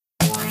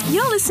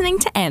You're listening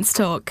to Ants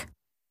Talk.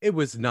 It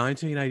was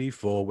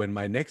 1984 when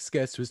my next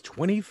guest was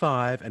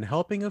 25 and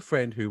helping a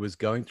friend who was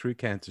going through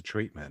cancer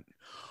treatment.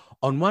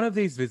 On one of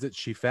these visits,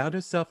 she found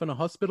herself in a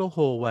hospital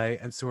hallway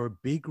and saw a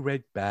big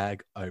red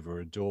bag over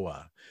a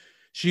door.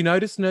 She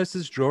noticed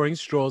nurses drawing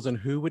straws on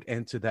who would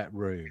enter that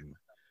room.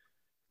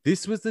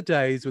 This was the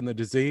days when the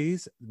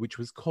disease, which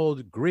was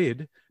called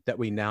GRID, that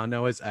we now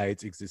know as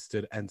AIDS,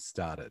 existed and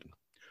started.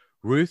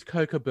 Ruth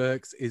Coker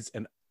Burks is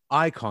an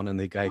icon in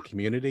the gay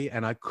community,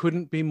 and I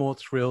couldn't be more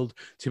thrilled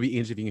to be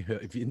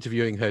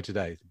interviewing her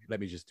today. Let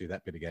me just do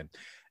that bit again.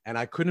 And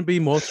I couldn't be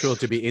more thrilled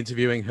to be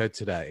interviewing her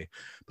today.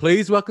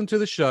 Please welcome to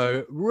the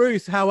show,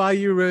 Ruth. How are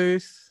you,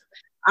 Ruth?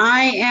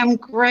 I am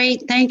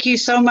great. Thank you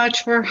so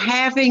much for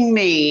having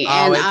me.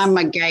 I'm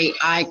a gay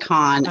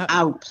icon.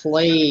 Oh,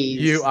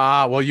 please. You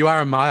are. Well, you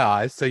are in my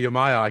eyes, so you're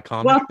my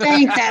icon. Well,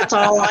 that's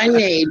all I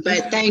need.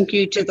 But thank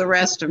you to the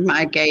rest of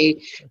my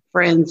gay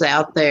friends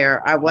out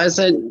there. I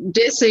wasn't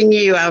dissing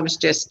you. I was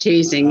just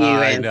teasing you,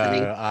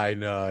 Anthony. I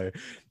know.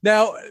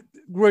 Now,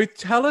 Ruth,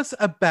 tell us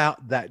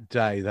about that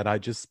day that I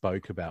just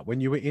spoke about when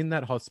you were in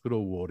that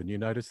hospital ward and you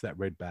noticed that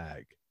red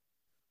bag.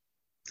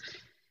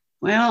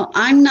 Well,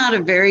 I'm not a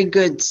very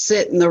good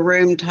sit in the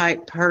room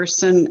type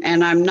person,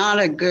 and I'm not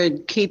a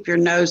good keep your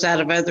nose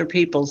out of other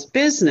people's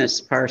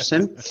business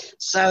person.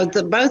 So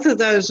both of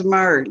those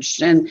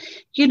merged. And,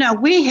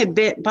 we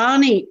had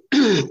Bonnie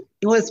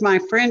was my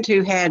friend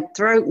who had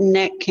throat and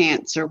neck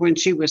cancer when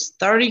she was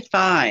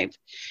 35.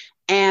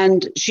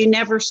 And she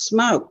never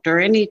smoked or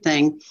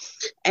anything.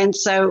 And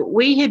so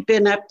we had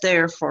been up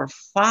there for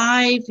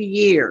 5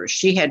 years.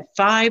 She had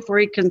 5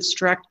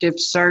 reconstructive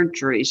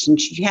surgeries,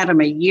 and she had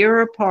them a year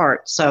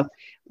apart. So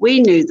we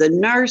knew the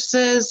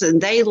nurses,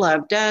 and they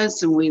loved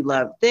us, and we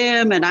loved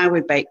them. And I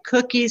would bake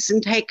cookies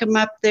and take them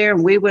up there,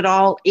 and we would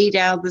all eat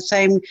out of the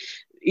same,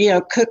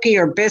 cookie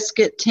or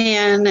biscuit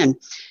tin. And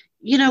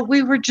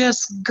we were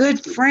just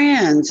good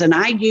friends, and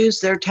I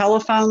used their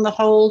telephone the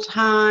whole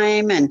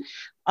time and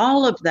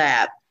all of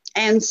that.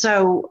 And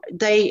so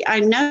I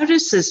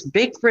noticed this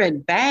big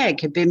red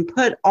bag had been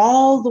put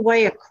all the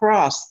way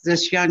across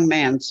this young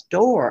man's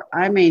door.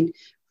 I mean,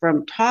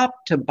 from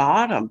top to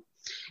bottom.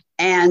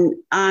 And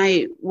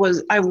I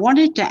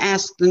wanted to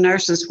ask the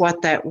nurses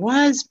what that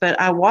was, but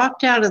I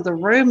walked out of the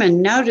room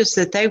and noticed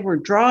that they were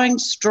drawing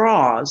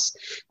straws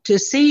to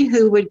see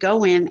who would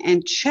go in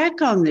and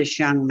check on this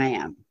young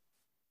man.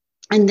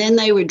 And then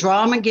they would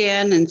draw him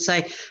again and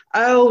say,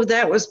 oh,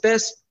 that was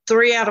best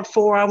 3 out of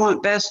 4, I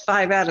want best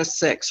 5 out of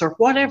 6, or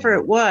whatever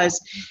it was.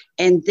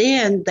 And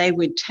then they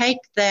would take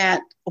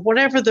that,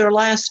 whatever their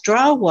last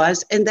draw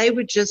was, and they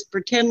would just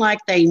pretend like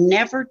they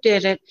never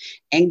did it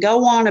and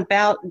go on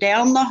about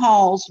down the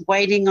halls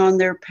waiting on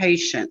their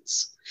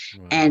patients.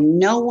 Wow. And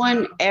no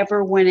one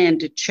ever went in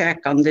to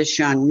check on this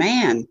young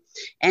man.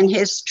 And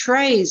his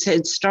trays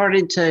had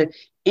started to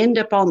end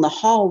up on the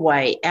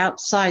hallway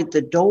outside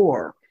the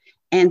door.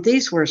 And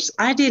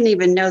I didn't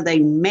even know they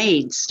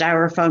made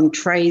styrofoam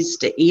trays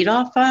to eat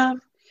off of,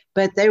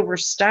 but they were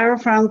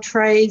styrofoam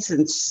trays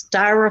and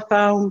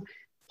styrofoam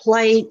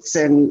plates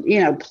and,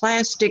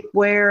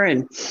 plasticware.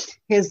 And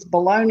his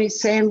bologna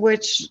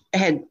sandwich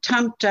had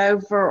tumped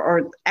over,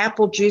 or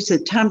apple juice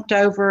had tumped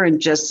over,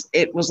 and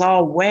it was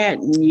all wet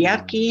and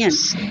yucky.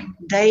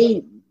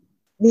 And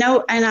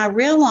and I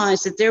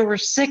realized that there were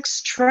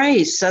 6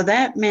 trays. So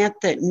that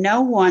meant that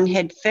no one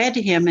had fed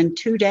him in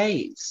 2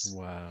 days.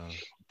 Wow.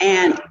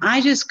 And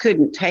I just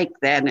couldn't take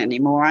that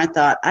anymore. I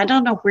thought, I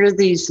don't know where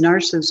these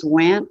nurses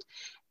went,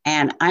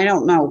 and I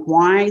don't know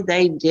why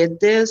they did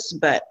this,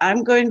 but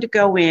I'm going to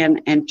go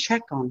in and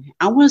check on him.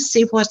 I want to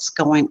see what's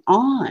going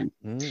on.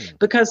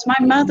 Because my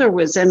mother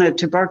was in a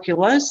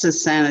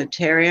tuberculosis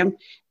sanitarium,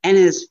 and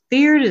as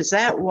feared as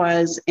that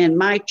was in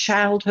my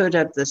childhood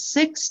of the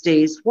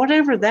 60s,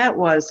 whatever that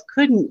was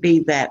couldn't be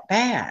that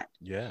bad.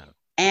 Yeah.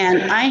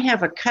 And I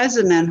have a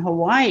cousin in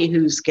Hawaii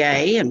who's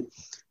gay, and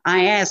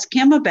I asked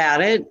him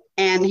about it,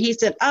 and he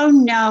said, oh,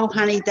 no,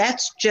 honey,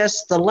 that's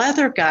just the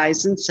leather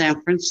guys in San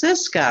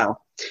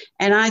Francisco.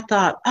 And I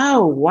thought,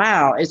 oh,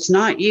 wow, it's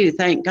not you,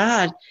 thank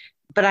God.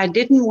 But I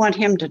didn't want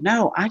him to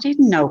know. I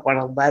didn't know what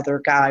a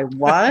leather guy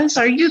was.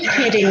 Are you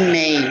kidding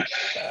me?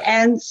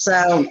 And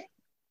so,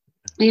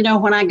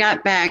 when I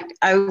got back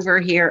over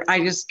here, I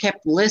just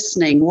kept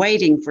listening,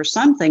 waiting for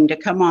something to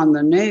come on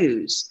the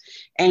news.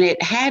 And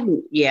it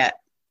hadn't yet.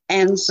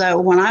 And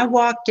so when I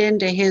walked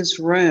into his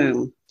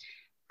room,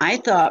 I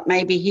thought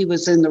maybe he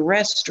was in the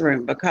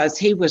restroom because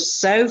he was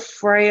so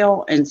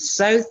frail and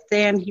so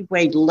thin. He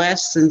weighed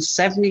less than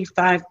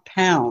 75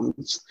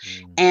 pounds.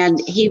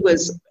 And he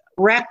was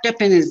wrapped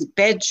up in his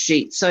bed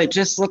sheets. So it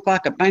just looked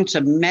like a bunch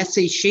of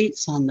messy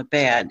sheets on the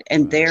bed.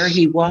 And there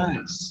he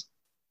was.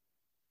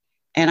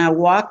 And I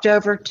walked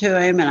over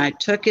to him and I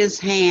took his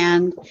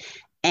hand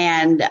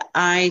and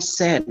I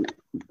said,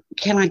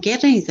 can I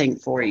get anything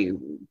for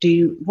you?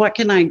 What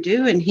can I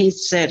do? And he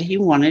said he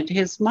wanted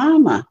his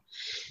mama.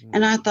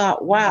 And I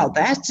thought, wow,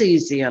 that's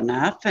easy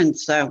enough. And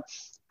so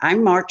I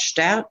marched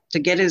out to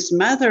get his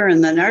mother,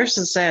 and the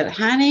nurses said,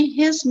 honey,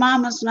 his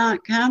mama's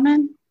not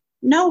coming.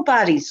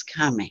 Nobody's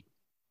coming.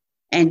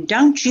 and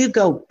don't you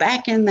go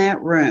back in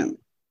that room.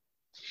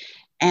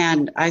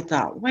 And I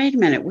thought, wait a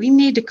minute, we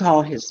need to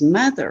call his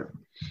mother.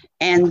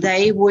 And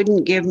they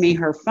wouldn't give me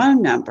her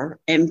phone number.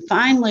 And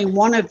finally,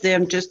 one of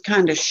them just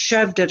kind of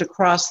shoved it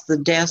across the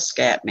desk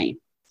at me.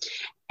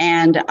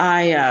 And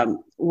I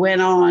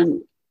went,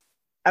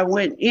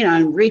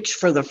 and reached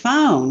for the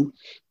phone,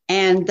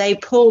 and they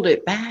pulled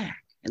it back.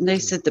 And they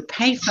said, the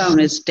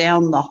payphone is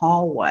down the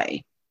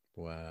hallway.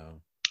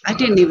 Wow. I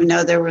didn't even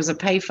know there was a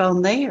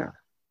payphone there.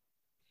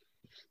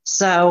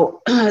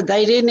 So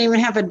they didn't even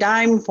have a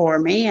dime for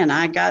me, and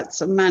I got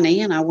some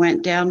money, and I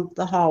went down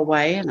the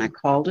hallway, and I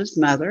called his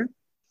mother,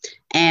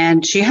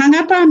 and she hung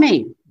up on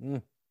me.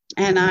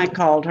 And I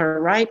called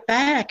her right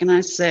back, and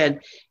I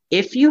said,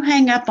 if you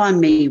hang up on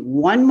me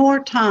one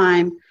more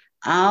time,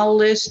 I'll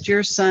list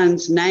your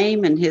son's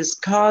name and his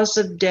cause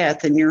of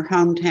death in your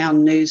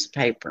hometown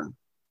newspaper.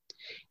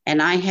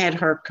 And I had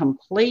her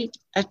complete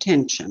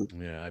attention.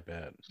 Yeah, I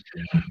bet.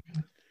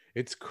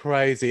 It's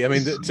crazy. I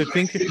mean, to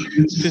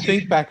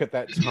think back at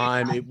that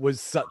time, it was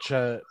such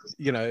a,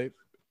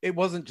 it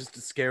wasn't just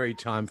a scary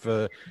time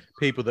for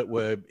people that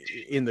were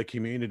in the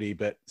community,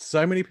 but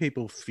so many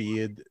people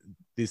feared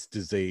this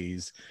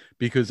disease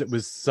because it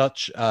was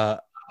such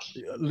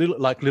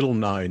little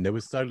known. There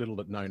was so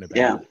little known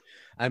about it.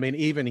 I mean,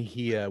 even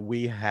here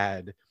we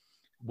had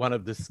one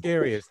of the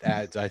scariest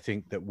ads I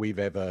think that we've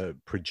ever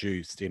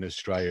produced in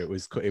Australia. It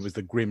was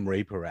the Grim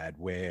Reaper ad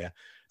where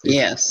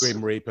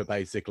Grim Reaper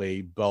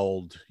basically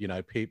bowled,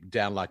 people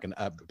down like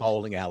a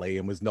bowling alley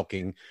and was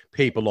knocking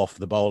people off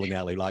the bowling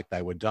alley like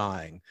they were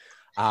dying.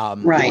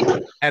 Right.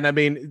 And I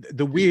mean,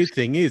 the weird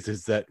thing is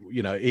that,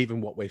 even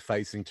what we're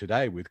facing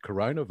today with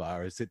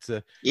coronavirus,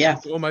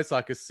 it's almost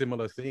like a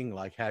similar thing,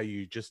 like how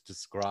you just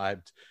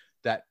described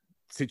that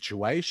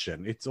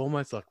situation. It's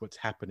almost like what's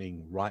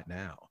happening right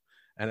now.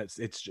 And it's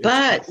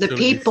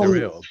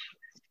surreal.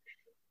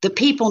 The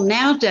people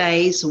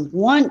nowadays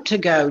want to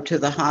go to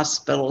the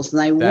hospitals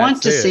and they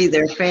want to see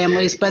their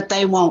families, but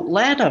they won't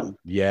let them.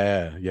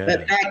 Yeah.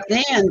 But back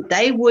then,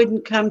 they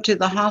wouldn't come to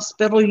the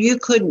hospital. You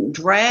couldn't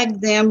drag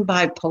them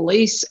by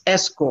police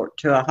escort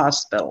to a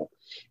hospital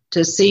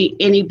to see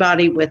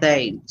anybody with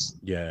AIDS.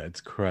 Yeah, it's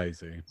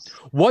crazy.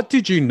 What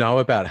did you know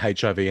about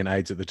HIV and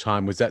AIDS at the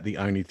time? Was that the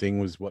only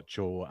thing, was what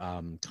your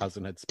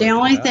cousin had spoken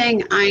about? The only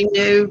thing I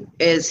knew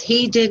is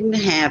he didn't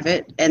have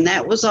it, and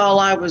that was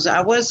all I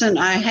wasn't,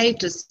 I hate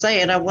to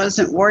say it, I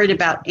wasn't worried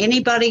about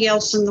anybody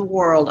else in the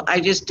world. I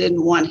just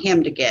didn't want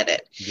him to get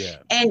it. Yeah.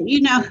 And,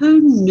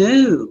 who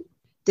knew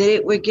that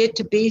it would get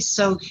to be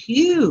so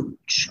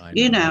huge?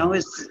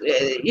 It's,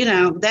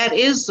 that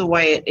is the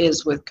way it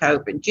is with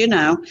COVID.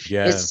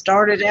 It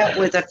started out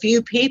with a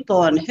few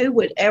people, and who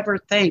would ever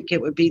think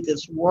it would be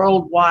this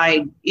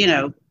worldwide,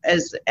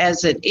 as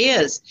it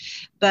is.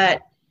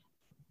 But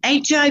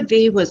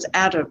HIV was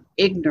out of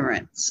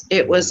ignorance.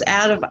 It was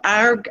out of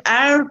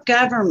our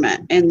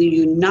government in the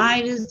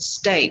United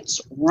States.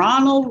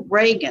 Ronald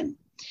Reagan,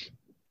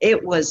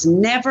 it was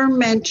never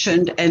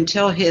mentioned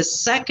until his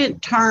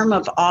second term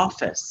of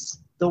office.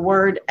 The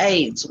word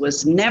AIDS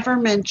was never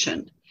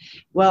mentioned.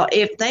 Well,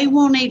 if they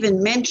won't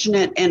even mention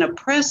it in a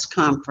press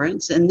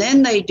conference, and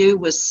then they do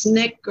with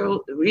snicker,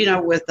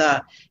 with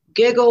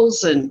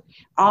giggles and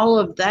all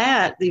of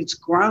that, these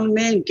grown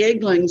men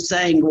giggling,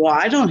 saying, well,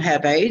 I don't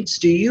have AIDS.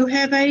 Do you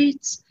have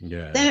AIDS?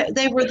 Yeah.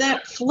 They were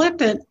that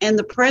flippant in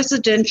the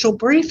presidential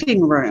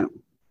briefing room.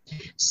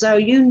 So,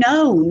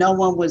 no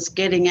one was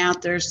getting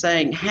out there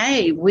saying,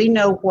 hey, we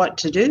know what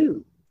to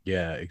do.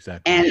 Yeah,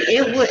 exactly. And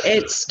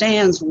it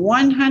stands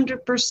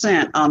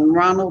 100% on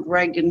Ronald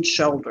Reagan's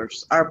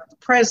shoulders, our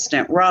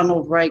President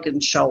Ronald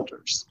Reagan's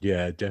shoulders.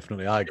 Yeah,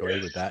 definitely. I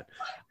agree with that.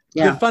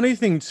 Yeah. The funny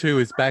thing, too,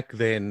 is back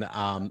then,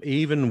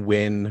 even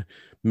when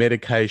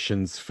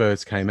medications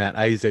first came out,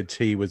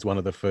 AZT was one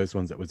of the first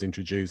ones that was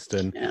introduced.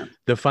 And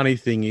the funny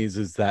thing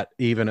is that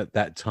even at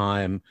that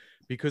time,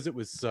 because it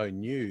was so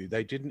new,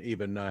 they didn't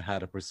even know how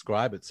to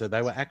prescribe it. So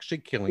they were actually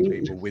killing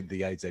people with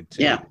the AZT.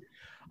 Yeah.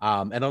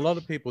 And a lot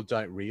of people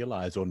don't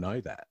realize or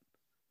know that.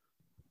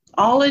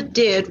 All it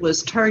did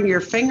was turn your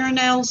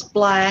fingernails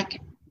black,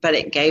 but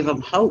it gave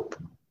them hope.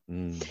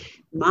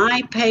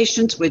 My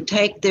patients would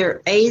take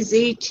their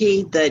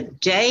AZT the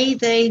day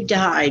they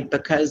died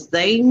because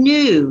they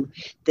knew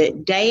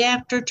that day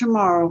after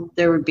tomorrow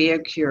there would be a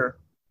cure.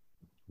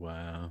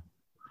 Wow.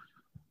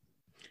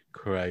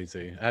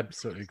 Crazy.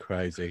 Absolutely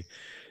crazy.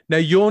 Now,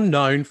 you're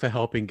known for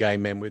helping gay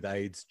men with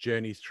AIDS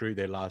journey through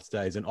their last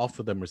days and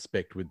offer them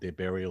respect with their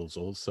burials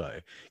also.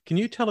 Can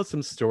you tell us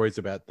some stories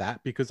about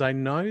that? Because I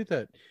know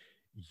that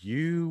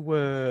you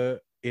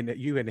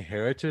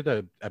inherited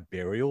a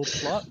burial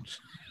plot.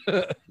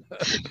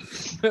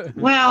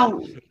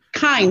 Well,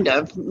 kind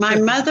of. My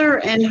mother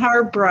and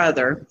her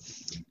brother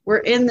were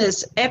in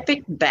this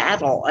epic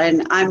battle.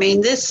 And I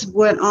mean, this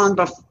went on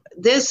before.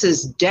 This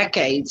is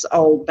decades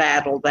old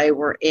battle they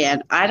were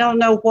in. I don't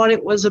know what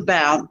it was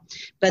about,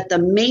 but the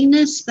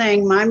meanest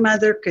thing my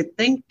mother could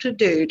think to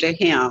do to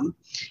him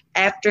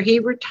after he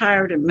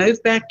retired and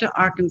moved back to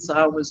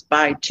Arkansas was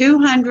buy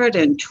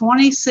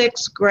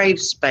 226 grave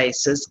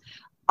spaces,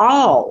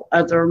 all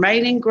of the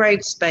remaining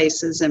grave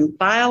spaces in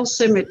File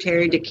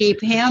Cemetery to keep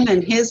him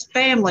and his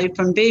family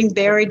from being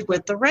buried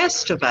with the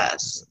rest of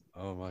us.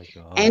 Oh my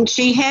God. And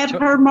she had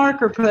her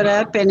marker put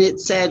up, and it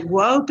said,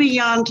 "Woe be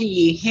unto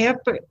ye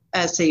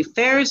hypocrites,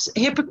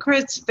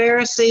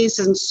 Pharisees,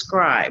 and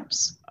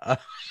scribes."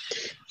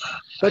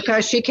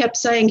 Because she kept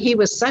saying he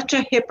was such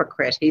a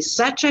hypocrite. He's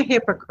such a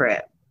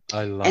hypocrite.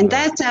 I love and it.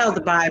 That's out of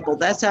the Bible.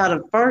 That's out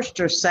of 1st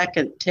or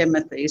 2nd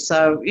Timothy.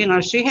 So,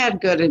 she had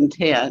good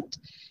intent.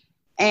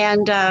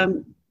 And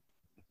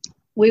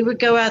we would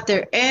go out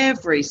there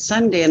every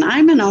Sunday, and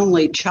I'm an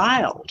only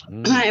child.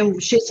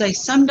 And she'd say,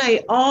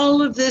 "Someday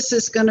all of this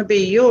is going to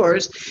be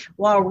yours,"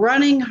 while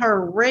running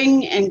her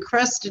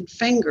ring-encrusted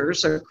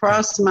fingers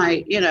across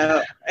my,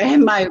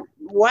 in my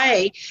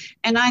way.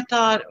 And I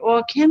thought,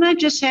 well, can I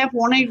just have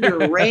one of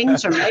your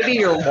rings or maybe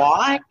your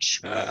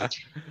watch?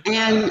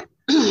 And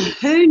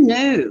who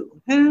knew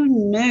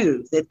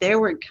that there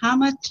would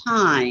come a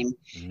time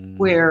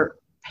where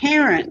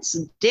parents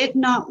did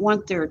not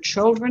want their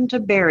children to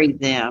bury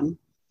them,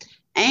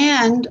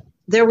 and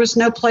there was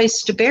no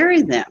place to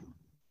bury them.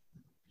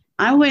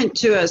 I went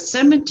to a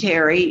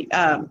cemetery.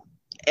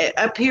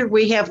 Up here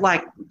we have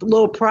like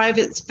little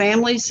private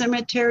family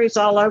cemeteries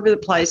all over the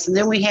place, and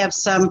then we have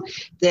some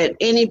that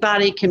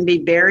anybody can be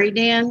buried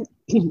in.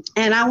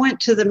 And I went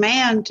to the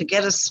man to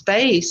get a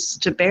space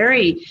to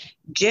bury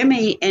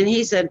Jimmy, and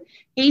he said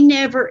he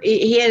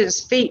had his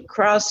feet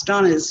crossed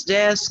on his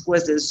desk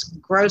with his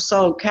gross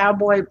old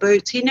cowboy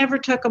boots. He never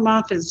took them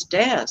off his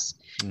desk.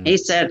 He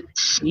said,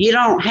 "You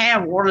don't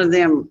have one of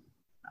them,"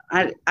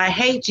 I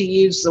hate to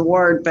use the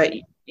word, but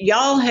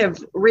y'all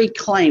have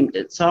reclaimed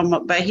it.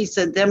 But he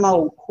said, "Them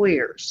old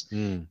queers."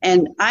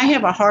 And I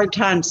have a hard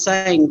time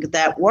saying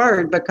that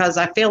word because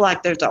I feel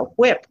like there's a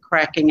whip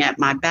cracking at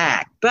my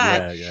back.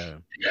 But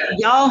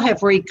y'all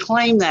have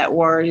reclaimed that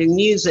word and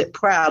use it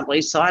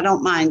proudly, so I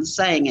don't mind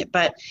saying it.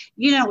 But,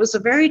 it was a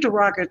very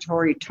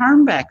derogatory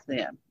term back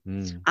then.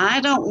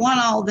 I don't want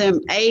all them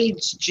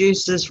AIDS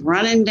juices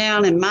running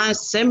down in my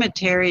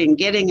cemetery and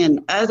getting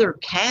in other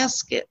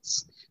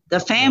caskets. The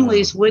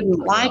families wouldn't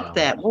like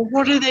that. Well,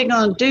 what are they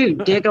going to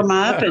do? Dig them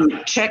up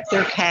and check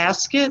their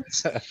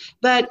caskets?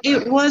 But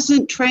it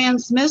wasn't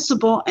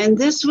transmissible, and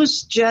this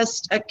was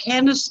just a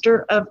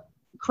canister of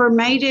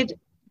cremated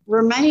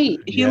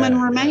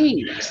human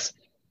remains.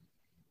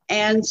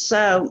 And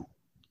so,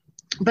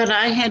 but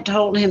I had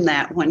told him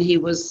that when he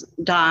was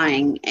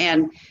dying,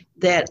 and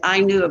that I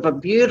knew of a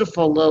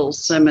beautiful little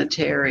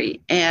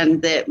cemetery,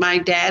 and that my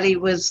daddy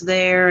was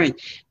there, and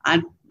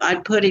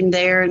I'd put him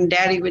there, and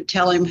Daddy would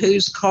tell him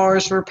whose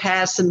cars were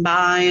passing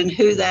by and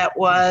who that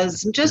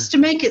was, and just to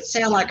make it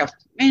sound like a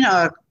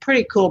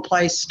pretty cool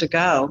place to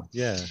go.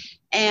 Yeah.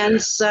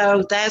 And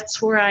so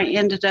that's where I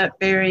ended up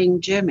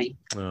burying Jimmy.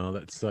 Oh,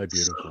 that's so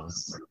beautiful.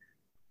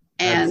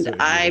 And absolutely.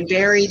 I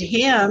buried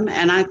him,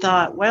 and I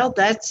thought, well,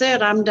 that's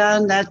it. I'm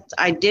done.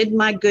 I did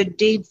my good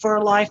deed for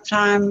a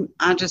lifetime.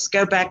 I'll just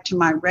go back to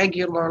my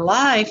regular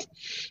life,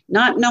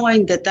 not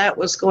knowing that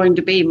was going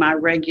to be my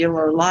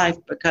regular life,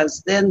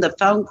 because then the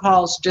phone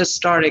calls just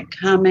started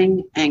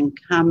coming and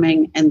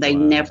coming, and they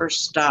never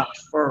stopped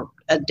for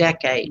a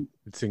decade.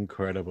 It's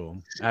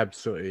incredible.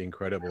 Absolutely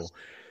incredible.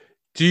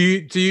 Do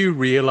you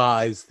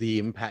realize the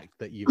impact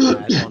that you've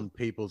had on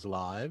people's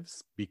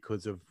lives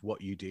because of what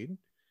you did?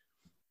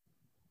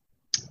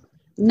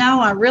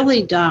 No, I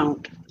really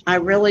don't.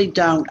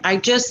 I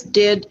just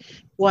did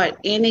what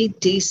any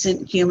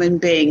decent human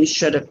being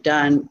should have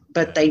done,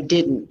 but they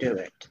didn't do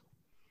it.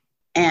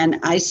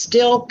 And I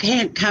still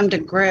can't come to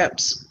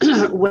grips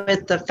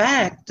with the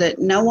fact that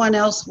no one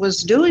else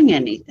was doing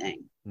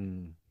anything.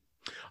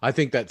 I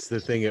think that's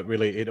the thing.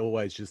 It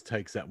always just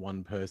takes that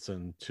one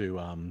person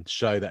to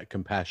show that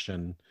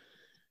compassion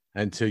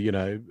and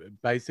to,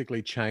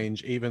 basically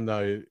change, even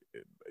though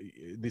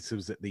this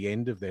was at the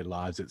end of their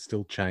lives, it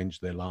still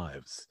changed their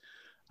lives.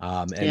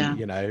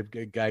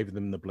 Gave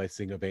them the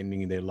blessing of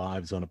ending their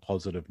lives on a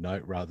positive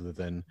note rather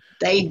than...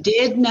 They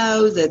did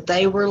know that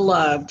they were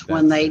loved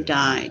when they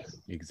died.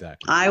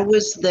 Exactly. I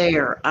was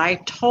there. I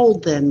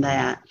told them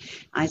that.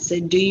 I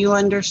said, "Do you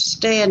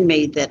understand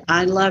me, that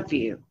I love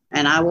you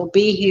and I will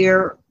be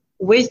here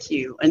with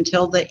you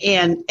until the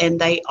end?" And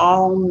they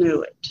all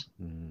knew it.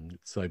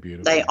 It's so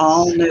beautiful. They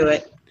all knew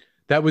it.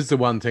 That was the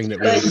one thing that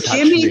really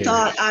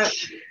touched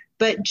me.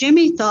 But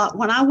Jimmy thought,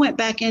 when I went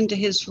back into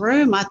his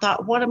room, I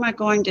thought, what am I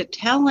going to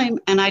tell him?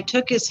 And I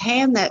took his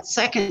hand that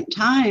second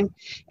time,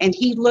 and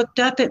he looked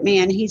up at me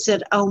and he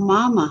said, "Oh,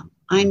 Mama,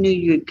 I knew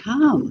you'd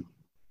come."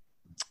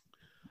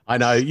 I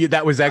know.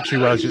 That was actually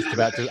what I was just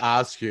about to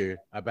ask you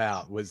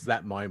about, was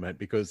that moment,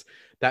 because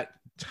that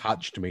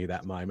touched me,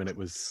 that moment. It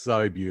was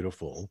so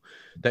beautiful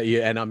that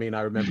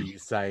I remember you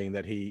saying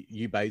that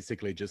you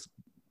basically just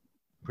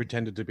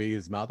pretended to be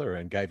his mother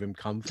and gave him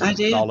comfort,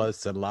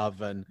 solace and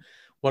love. And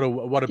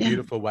what a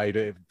beautiful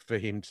way for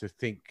him to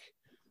think,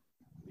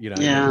 that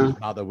his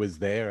mother was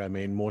there. I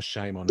mean, more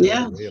shame on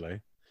her,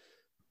 really.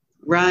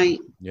 Right.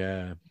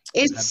 Yeah.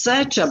 It's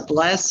such a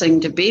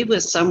blessing to be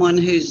with someone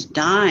who's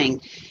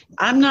dying.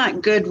 I'm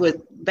not good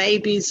with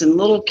babies and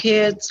little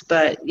kids,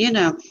 but,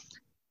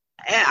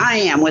 I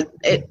am with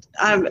it.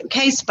 I'm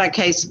case by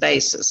case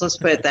basis. Let's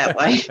put it that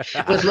way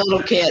with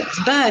little kids.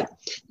 But,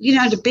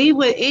 to be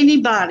with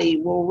anybody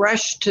will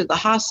rush to the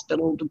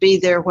hospital to be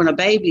there when a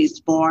baby's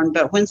born.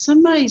 But when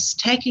somebody's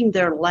taking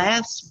their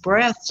last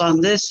breaths on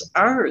this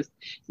earth,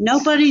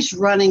 nobody's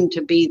running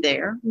to be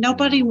there.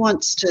 Nobody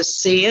wants to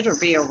see it or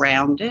be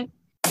around it.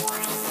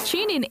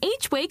 Tune in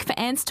each week for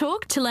Ants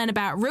Talk to learn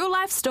about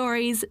real-life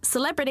stories,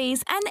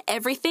 celebrities, and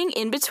everything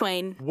in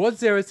between. Was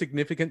there a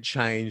significant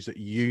change that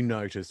you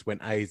noticed when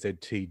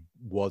AZT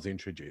was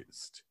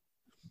introduced?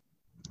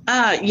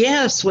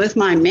 Yes, with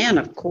my men,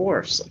 of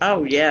course.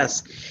 Oh,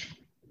 yes.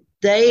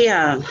 They,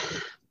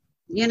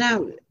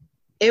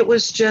 it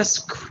was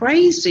just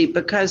crazy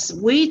because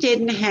we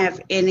didn't have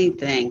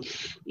anything.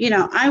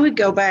 I would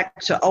go back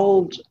to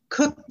old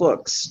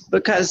cookbooks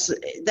because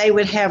they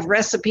would have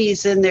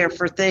recipes in there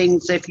for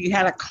things if you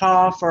had a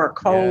cough or a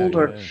cold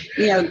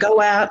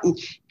go out and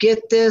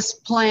get this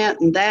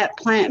plant and that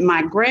plant. And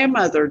my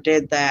grandmother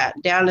did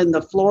that down in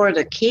the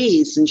Florida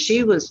Keys, and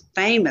she was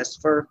famous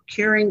for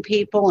curing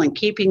people and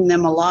keeping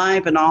them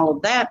alive and all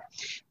of that.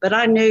 But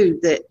I knew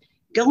that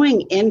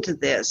going into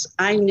this,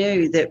 I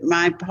knew that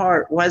my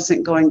part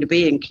wasn't going to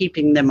be in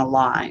keeping them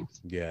alive.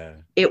 Yeah.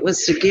 It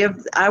was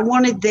I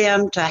wanted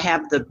them to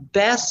have the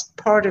best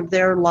part of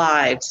their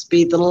lives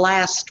be the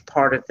last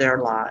part of their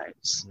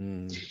lives.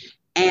 Mm.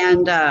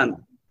 And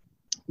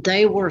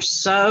they were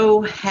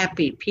so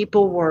happy.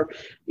 People were,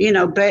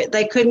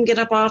 they couldn't get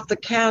up off the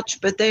couch,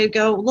 but they'd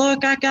go,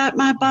 look, I got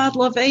my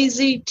bottle of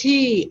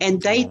AZT.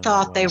 And they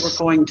thought they were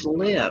going to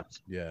live.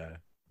 Yeah.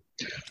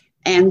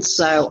 And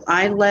so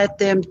I let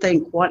them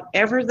think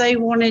whatever they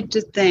wanted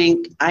to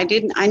think. I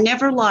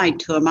never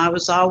lied to them. I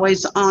was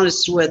always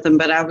honest with them,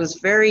 but I was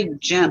very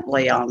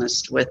gently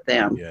honest with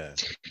them. Yeah.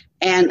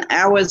 And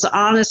I was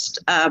honest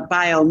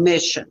by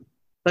omission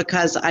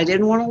because I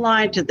didn't want to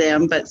lie to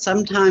them, but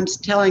sometimes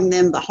telling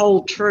them the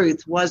whole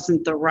truth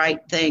wasn't the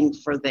right thing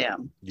for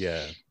them.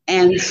 Yeah.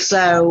 And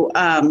so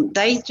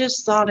they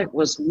just thought it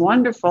was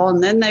wonderful.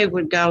 And then they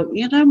would go,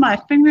 my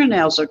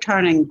fingernails are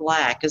turning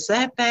black. Is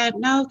that bad?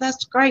 No,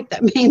 that's great.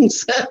 That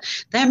means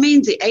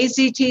the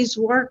AZT's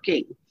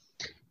working.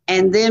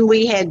 And then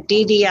we had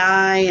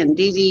DDI and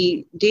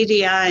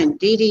DDI and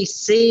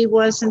DDC,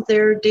 wasn't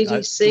there? DDC.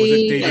 Was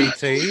it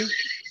DDT?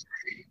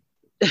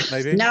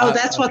 Maybe? No,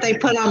 that's what they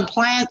put on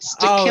plants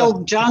to kill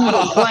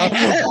jungle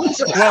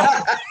plants.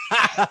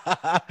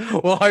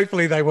 Well,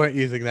 hopefully they weren't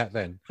using that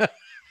then.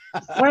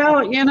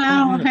 Well, who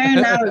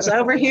knows?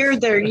 Over here,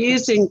 they're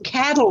using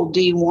cattle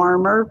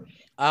dewormer.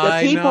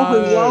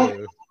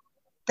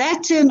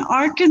 That's in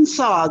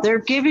Arkansas. They're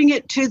giving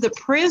it to the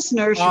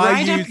prisoners up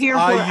here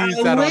where I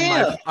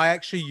live. I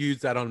actually use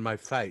that on my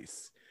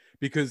face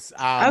because.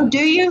 Oh, do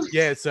you?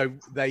 Yeah. So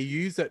they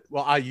use it.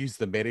 Well, I use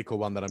the medical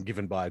one that I'm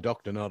given by a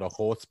doctor, not a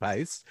horse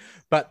paste.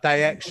 But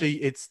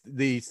it's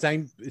the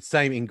same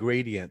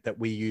ingredient that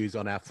we use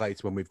on our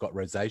face when we've got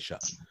rosacea.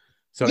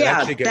 So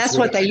that's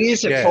what they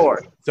use it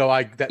for. So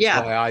that's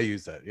why I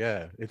use it.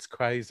 Yeah, it's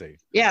crazy.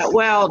 Yeah,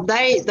 well,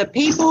 the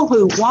people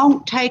who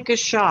won't take a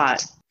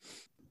shot.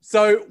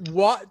 So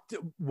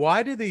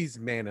why do these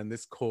men and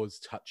this cause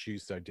touch you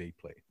so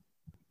deeply?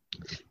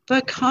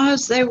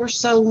 Because they were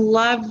so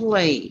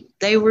lovely.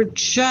 They were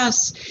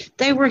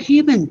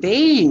human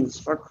beings,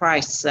 for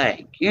Christ's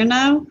sake,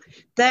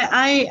 that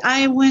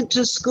I went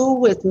to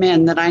school with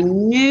men that I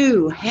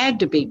knew had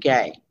to be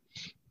gay.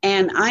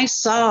 And I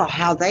saw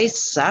how they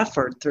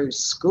suffered through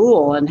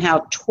school and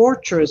how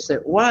torturous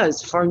it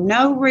was for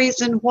no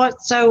reason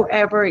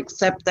whatsoever,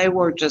 except they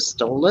were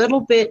just a little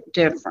bit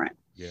different.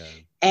 Yeah.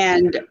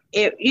 And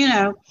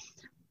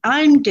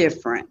I'm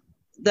different.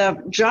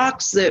 The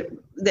jocks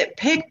that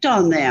picked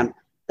on them,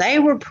 they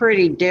were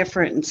pretty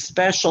different and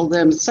special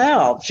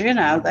themselves.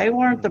 They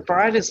weren't the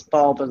brightest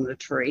bulb in the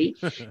tree.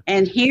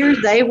 And here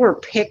they were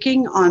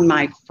picking on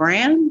my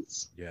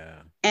friends. Yeah.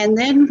 And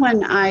then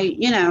when I,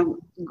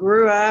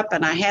 grew up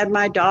and I had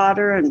my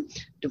daughter and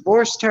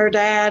divorced her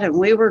dad and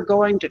we were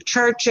going to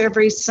church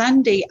every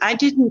Sunday, I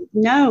didn't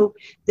know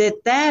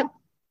that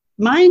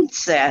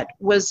mindset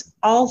was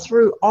all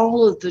through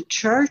all of the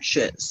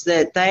churches,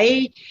 that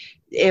the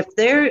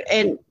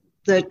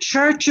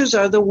churches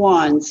are the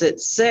ones that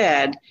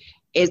said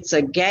it's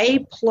a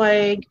gay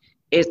plague.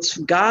 It's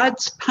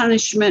God's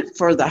punishment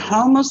for the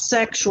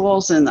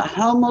homosexuals and the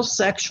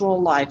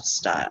homosexual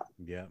lifestyle.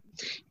 Yeah.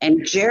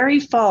 And Jerry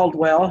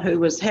Falwell, who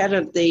was head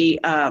of the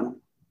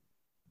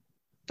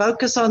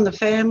Focus on the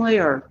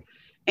Family,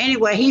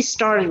 he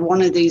started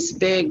one of these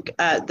big,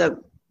 I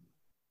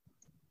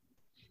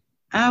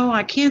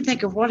can't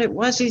think of what it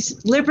was.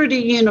 He's Liberty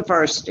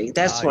University.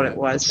 That's what it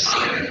was.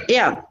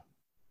 Yeah.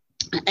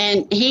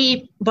 And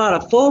he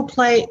bought a full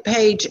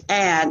page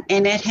ad,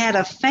 and it had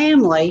a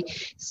family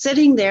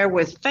sitting there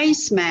with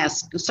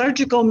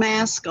surgical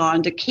mask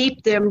on to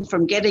keep them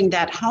from getting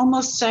that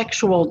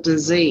homosexual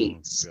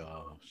disease. Oh,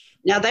 gosh.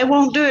 Now, they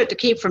won't do it to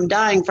keep from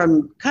dying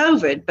from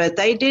COVID, but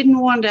they didn't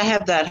want to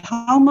have that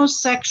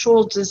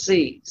homosexual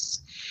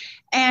disease.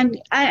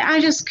 And I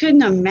just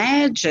couldn't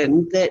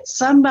imagine that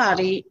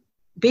somebody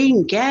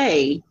being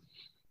gay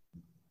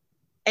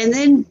and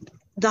then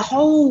the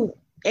whole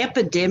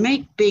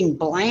epidemic being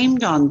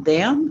blamed on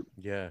them.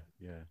 Yeah,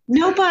 yeah.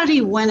 Nobody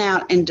went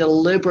out and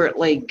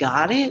deliberately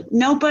got it.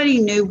 Nobody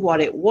knew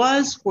what it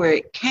was, where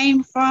it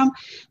came from.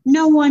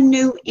 No one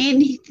knew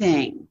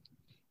anything.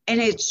 And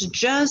it's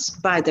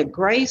just by the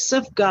grace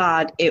of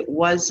God, it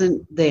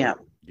wasn't them.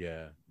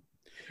 Yeah.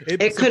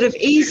 It could have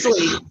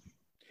easily.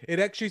 It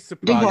actually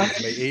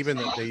surprises me, even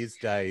that these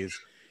days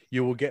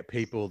you will get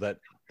people that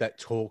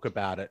talk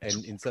about it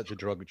and in such a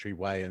derogatory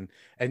way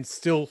and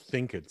still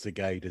think it's a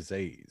gay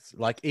disease,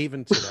 like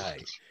even today.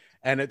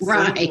 And it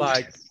seems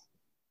like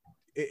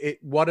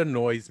what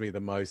annoys me the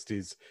most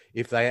is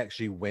if they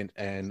actually went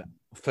and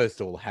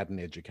first of all had an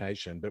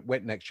education, but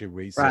went and actually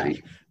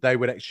researched, they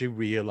would actually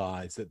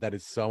realize that that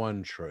is so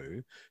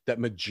untrue, that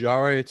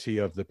majority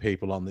of the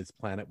people on this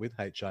planet with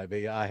HIV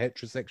are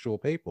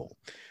heterosexual people.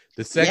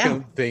 The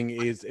second thing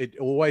is it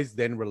always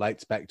then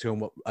relates back to,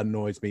 and what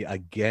annoys me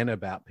again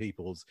about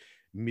people's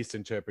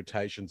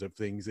misinterpretations of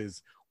things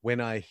is when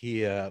I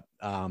hear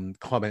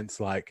comments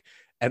like,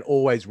 and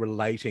always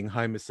relating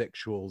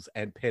homosexuals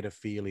and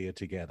pedophilia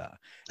together.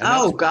 And I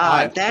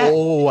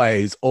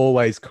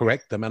always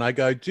correct them. And I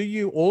go, do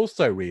you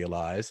also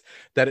realize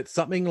that it's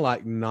something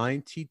like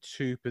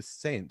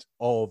 92%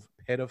 of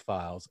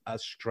pedophiles are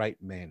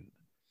straight men?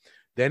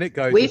 Then it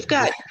goes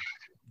to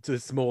the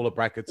smaller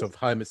brackets of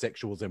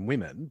homosexuals and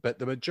women, but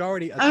the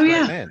majority are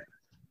straight men.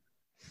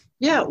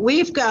 Yeah,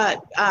 we've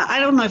got, I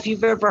don't know if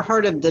you've ever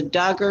heard of the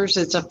Duggars.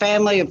 It's a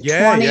family of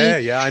 20.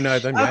 Yeah, I know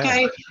them.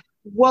 Okay.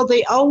 Well,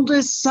 the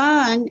oldest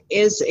son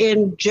is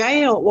in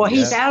jail. Well,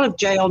 he's out of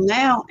jail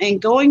now and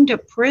going to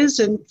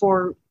prison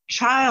for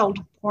child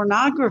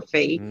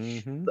pornography.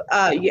 Mm-hmm.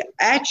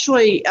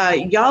 Actually,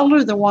 y'all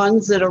are the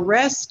ones that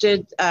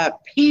arrested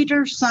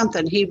Peter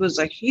something. He was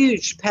a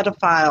huge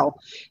pedophile,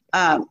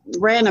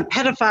 ran a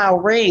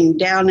pedophile ring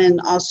down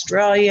in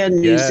Australia and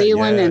New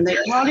Zealand, and they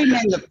caught him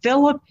in the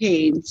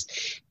Philippines.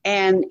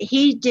 And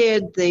he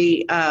did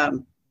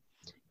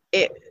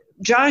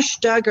Josh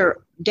Duggar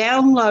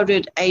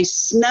downloaded a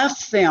snuff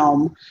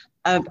film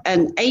of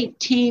an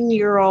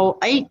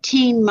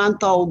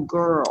 18-month-old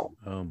girl.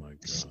 Oh my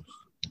gosh.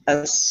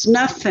 A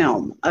snuff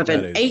film of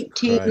an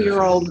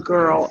 18-year-old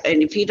girl.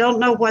 And if you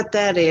don't know what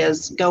that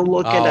is, go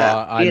look it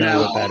up. I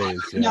know what that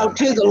is. Yeah. No,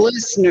 to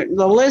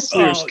the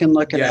listeners can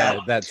look it up.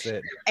 Yeah, that's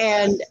it.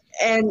 And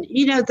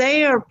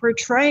they are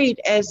portrayed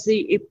as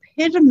the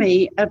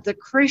epitome of the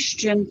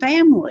Christian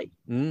family.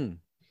 Mm.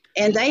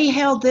 And they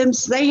had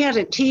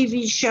a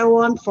TV show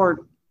on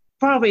for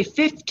probably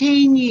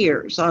 15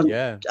 years on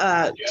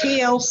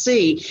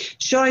TLC,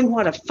 showing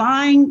what a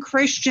fine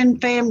Christian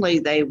family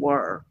they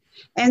were.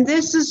 And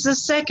this is the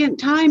second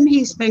time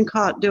he's been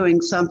caught doing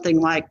something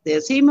like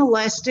this. He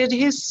molested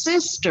his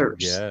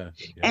sisters.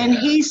 And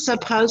he's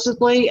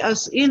supposedly,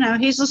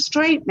 he's a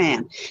straight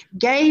man.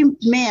 Gay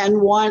men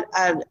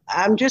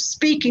I'm just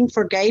speaking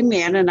for gay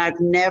men, and I've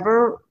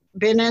never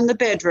been in the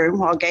bedroom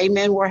while gay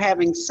men were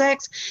having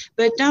sex,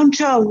 but don't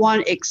y'all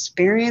want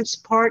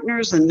experienced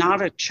partners and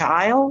not a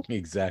child?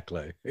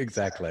 Exactly.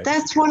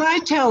 That's what I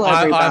tell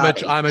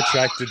everybody. I'm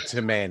attracted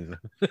to men.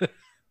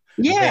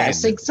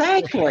 Yes, men.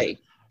 Exactly.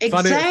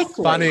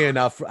 Funny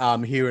enough,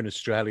 here in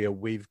Australia,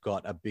 we've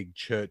got a big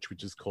church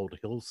which is called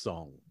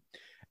Hillsong.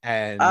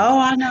 And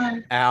I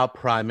know. Our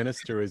Prime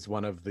Minister is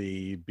one of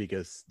the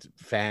biggest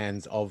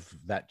fans of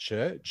that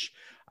church.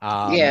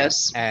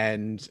 Yes.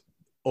 And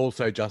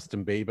also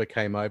Justin Bieber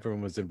came over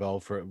and was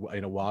involved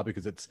in a while,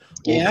 because it's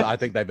also, I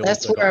think they've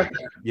also got,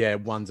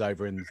 one's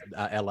over in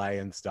LA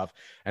and stuff.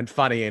 And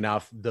funny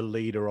enough, the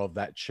leader of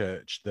that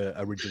church, the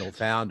original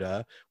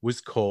founder,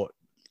 was caught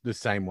the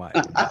same way.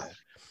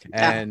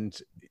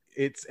 And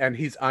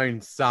his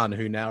own son,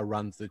 who now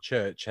runs the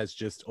church, has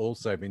just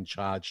also been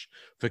charged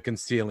for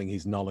concealing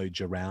his knowledge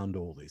around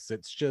all this.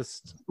 It's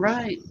just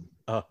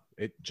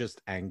it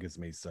just angers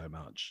me so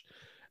much.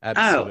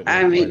 Absolutely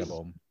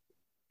incredible.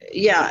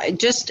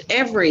 Just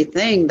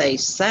everything they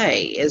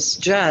say is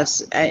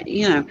just,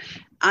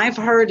 I've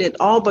heard it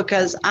all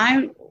because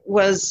I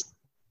was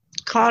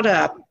caught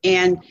up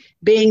in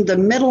being the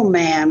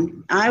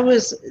middleman.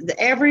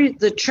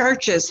 The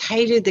churches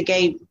hated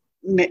the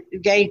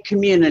gay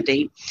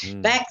community.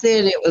 Back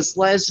then it was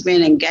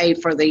lesbian and gay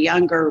for the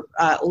younger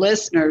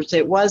listeners.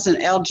 It wasn't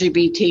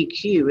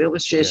LGBTQ. It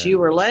was just you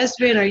were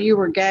lesbian or you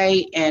were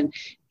gay, and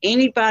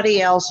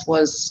anybody else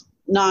was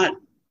not.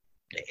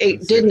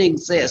 It didn't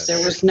exist.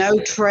 There was no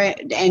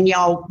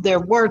there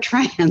were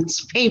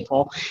trans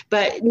people,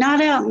 but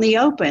not out in the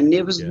open.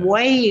 It was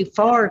way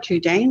far too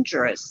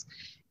dangerous.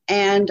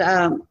 And,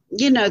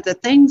 the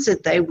things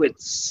that they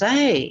would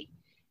say,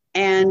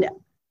 and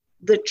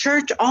the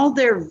church, all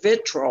their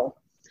vitriol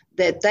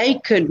that they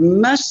could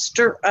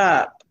muster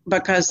up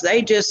because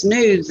they just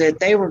knew that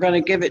they were going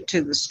to give it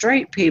to the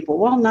straight people.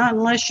 Well, not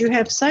unless you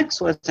have sex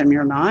with them,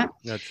 you're not.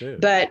 That's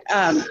it. But,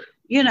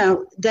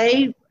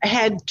 they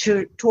had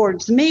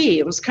towards me,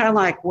 it was kind of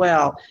like,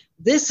 well,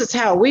 this is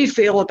how we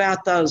feel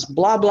about those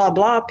blah, blah,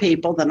 blah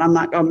people that I'm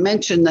not going to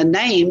mention the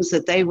names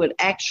that they would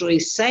actually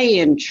say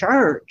in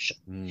church.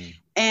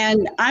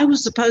 And I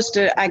was supposed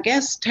to, I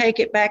guess, take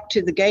it back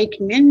to the gay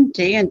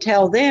community and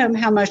tell them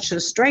how much the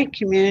straight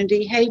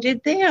community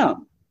hated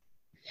them.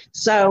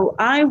 So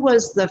I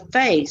was the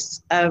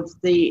face of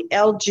the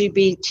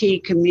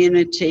LGBT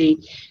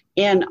community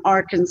in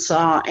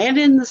Arkansas and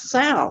in the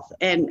South.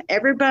 And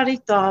everybody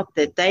thought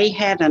that they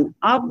had an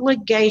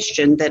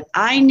obligation that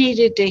I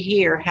needed to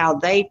hear how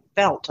they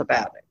felt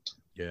about it.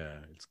 Yeah,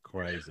 it's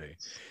crazy.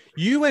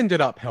 You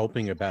ended up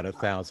helping about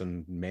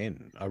 1,000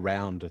 men,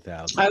 around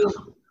 1,000.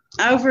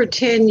 Over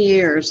 10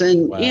 years.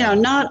 And, Wow. you know,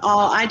 not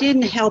all, I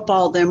didn't help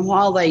all them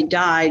while they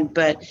died,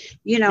 but,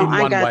 you know,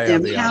 I got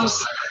them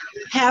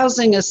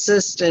housing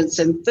assistance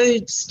and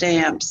food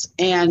stamps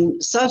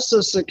and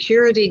Social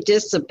Security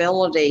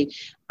disability.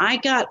 I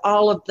got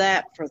all of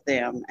that for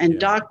them, and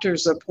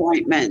doctor's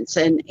appointments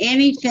and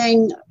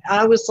anything.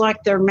 I was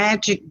like their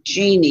magic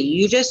genie.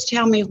 You just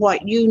tell me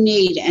what you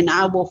need and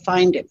I will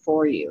find it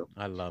for you.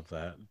 I love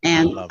that.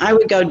 And I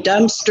would go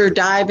dumpster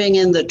diving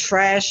in the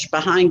trash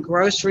behind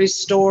grocery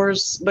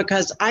stores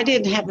because I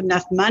didn't have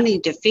enough money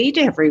to feed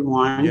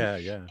everyone.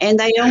 Yeah. And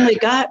they only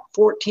got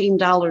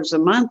 $14 a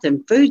month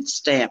in food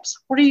stamps.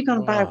 What are you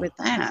going to buy with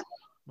that?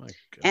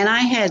 And I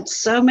had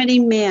so many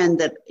men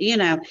that, you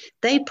know,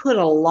 they put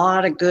a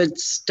lot of good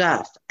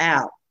stuff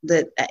out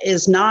that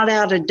is not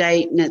out of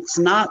date and it's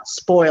not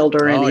spoiled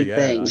or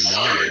anything.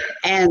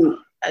 And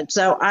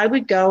so I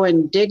would go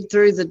and dig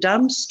through the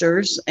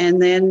dumpsters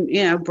and then,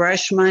 you know,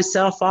 brush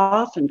myself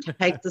off and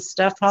take the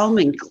stuff home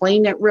and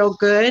clean it real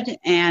good.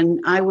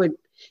 And I would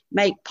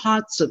make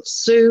pots of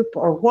soup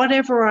or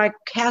whatever,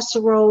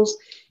 casseroles,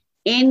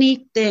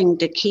 anything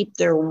to keep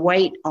their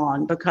weight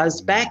on,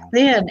 because back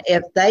then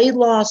if they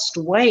lost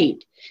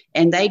weight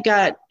and they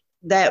got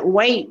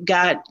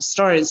that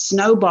started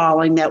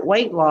snowballing, that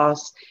weight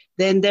loss,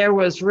 then there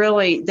was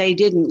really, they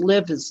didn't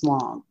live as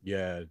long.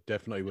 Yeah,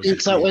 definitely. And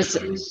so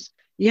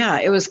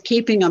it was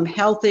keeping them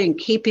healthy and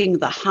keeping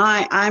the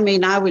high. I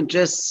mean, I would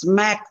just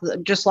smack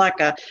just like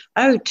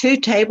 2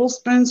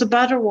 tablespoons of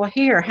butter. Well,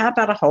 here, how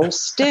about a whole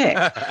stick?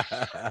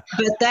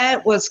 But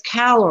that was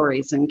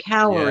calories and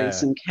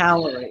calories and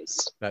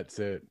calories. That's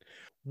it.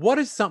 What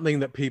is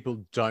something that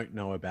people don't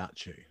know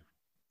about you?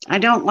 I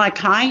don't like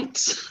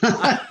heights.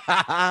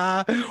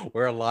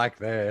 We're alike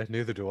there.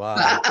 Neither do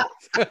I.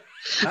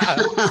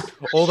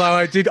 Although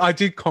I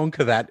did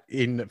conquer that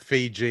in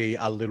Fiji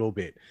a little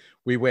bit.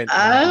 We went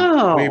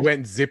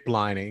zip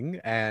lining,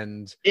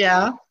 and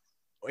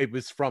it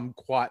was from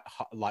quite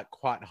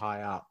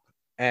high up.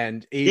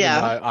 And even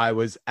though I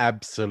was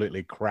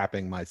absolutely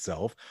crapping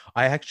myself,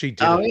 I actually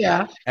did it.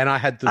 Yeah. And I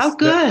had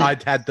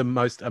I'd had the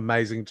most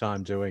amazing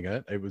time doing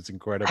it. It was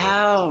incredible.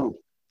 Oh.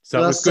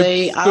 So it was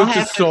good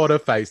to sort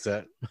of face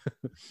it.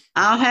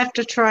 I'll have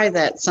to try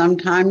that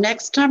sometime.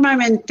 Next time I'm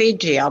in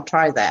Fiji, I'll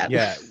try that.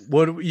 Yeah.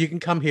 Well, you can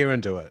come here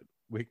and do it.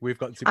 We've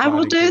got zip I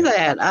will do here.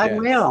 that. I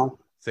will.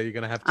 So you're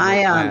going to have to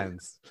make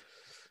plans.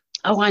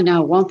 Oh, I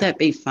know. Won't that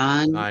be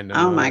fun? I know.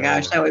 Oh, my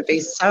gosh. That would be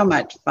so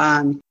much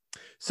fun.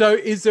 So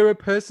is there a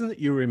person that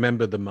you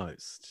remember the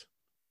most?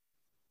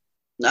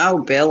 Oh,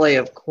 Billy,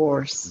 of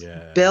course.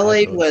 Yeah,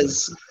 Billy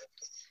was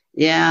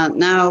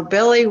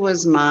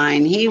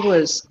mine.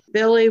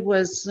 Billy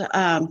was,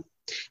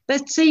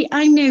 but see,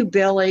 I knew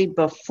Billy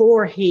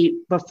before he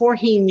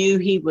knew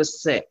he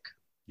was sick.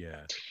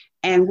 Yeah.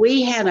 And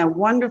we had a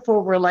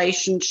wonderful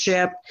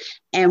relationship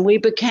and we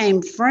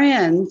became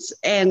friends,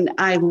 and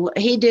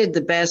he did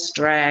the best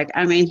drag.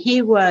 I mean,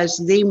 he was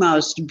the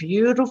most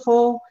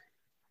beautiful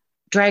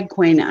drag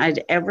queen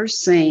I'd ever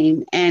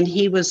seen, and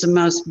he was the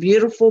most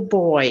beautiful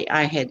boy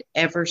I had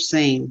ever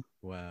seen.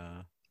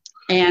 Wow.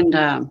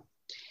 And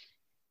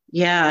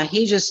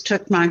he just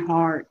took my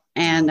heart.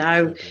 And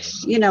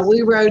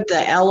we rode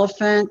the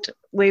elephant.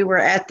 We were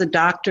at the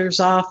doctor's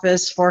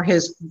office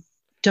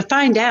to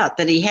find out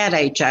that he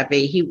had HIV.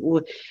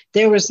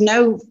 There was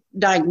no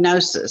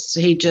diagnosis.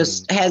 He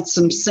just had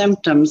some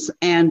symptoms.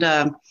 And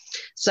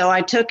so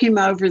I took him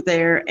over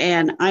there,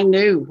 and I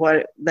knew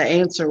what the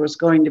answer was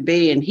going to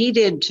be. And he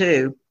did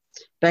too,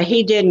 but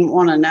he didn't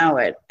want to know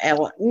it.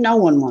 No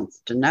one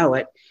wants to know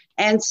it.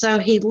 And so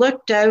he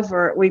looked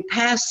over, we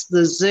passed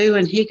the zoo,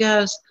 and he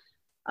goes,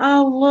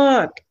 "Oh,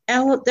 look,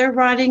 they're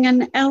riding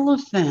an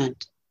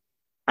elephant.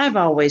 I've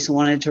always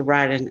wanted to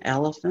ride an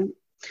elephant."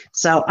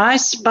 So I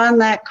spun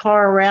that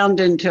car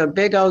around into a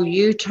big old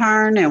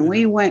U-turn, and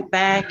we went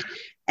back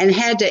and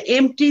had to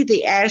empty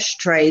the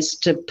ashtrays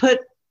to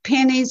put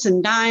pennies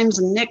and dimes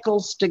and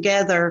nickels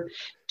together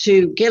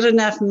to get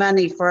enough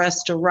money for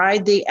us to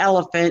ride the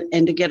elephant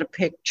and to get a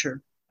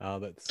picture. Oh,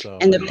 that's so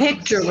and the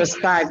picture was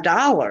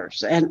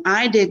 $5, and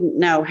I didn't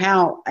know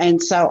how.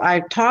 And so I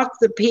talked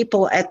the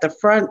people at the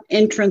front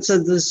entrance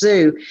of the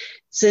zoo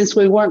since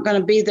we weren't going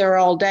to be there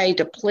all day,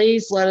 to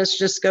please let us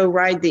just go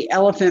ride the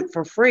elephant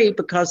for free,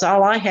 because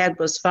all I had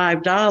was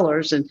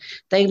 $5. And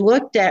they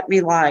looked at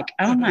me like,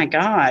 oh my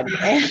God.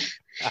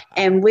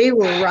 And we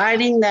were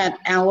riding that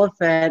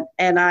elephant,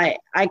 and I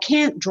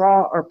can't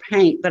draw or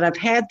paint, but I've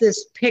had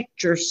this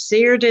picture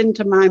seared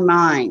into my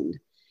mind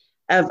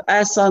of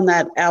us on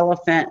that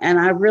elephant, and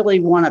I really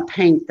want to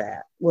paint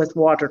that with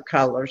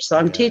watercolors. So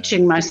I'm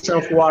teaching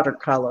myself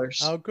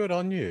watercolors. Oh, good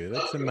on you.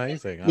 That's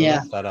amazing. I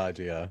love that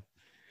idea.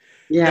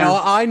 Yeah.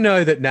 Now, I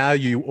know that now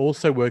you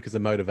also work as a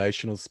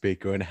motivational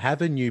speaker and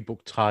have a new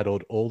book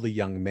titled All the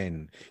Young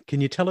Men. Can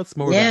you tell us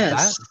more about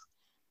that?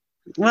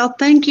 Well,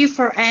 thank you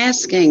for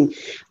asking.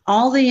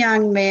 All the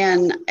Young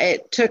Men,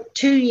 it took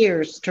 2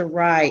 years to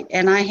write,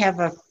 and I have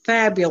a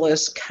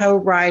fabulous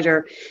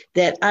co-writer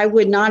that I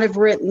would not have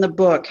written the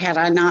book had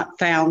I not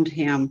found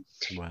him.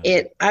 Wow.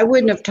 I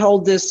wouldn't have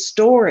told this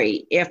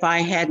story if I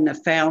hadn't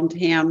have found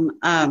him.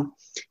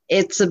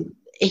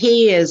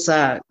 He is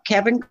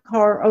Kevin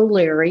Carr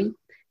O'Leary.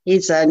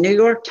 He's a New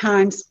York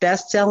Times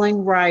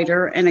best-selling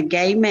writer and a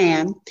gay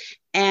man.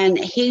 And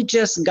he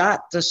just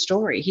got the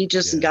story. He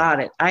just got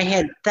it. I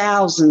had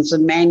thousands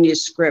of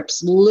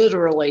manuscripts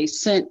literally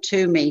sent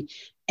to me,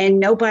 and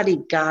nobody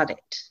got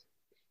it,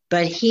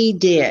 but he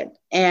did.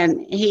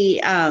 And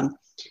he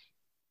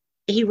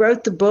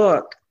wrote the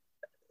book.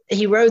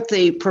 He wrote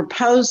the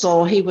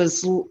proposal.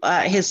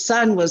 His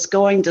son was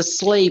going to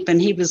sleep, and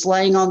he was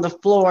laying on the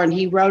floor, and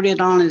he wrote it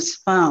on his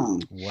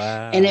phone.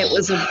 Wow. And it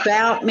was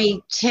about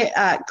me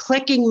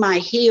clicking my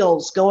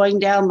heels, going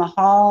down the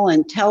hall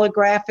and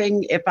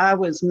telegraphing if I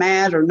was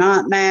mad or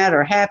not mad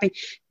or happy.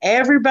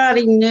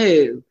 Everybody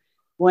knew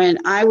when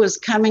I was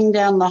coming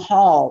down the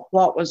hall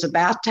what was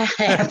about to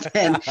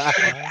happen.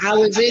 I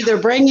was either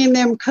bringing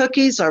them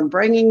cookies or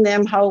bringing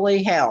them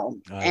holy hell.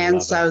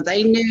 And so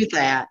they knew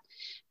that.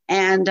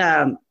 And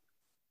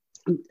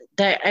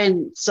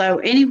so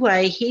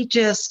anyway, he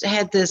just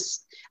had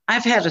this.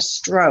 I've had a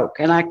stroke,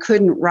 and I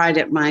couldn't write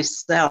it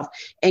myself.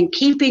 And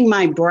keeping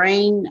my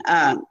brain,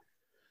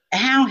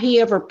 how he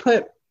ever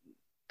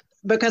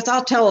because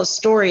I'll tell a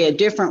story a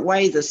different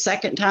way the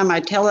second time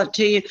I tell it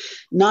to you,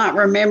 not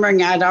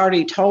remembering I'd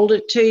already told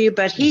it to you.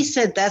 But he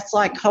said that's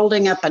like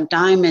holding up a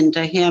diamond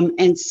to him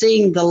and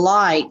seeing the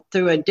light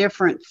through a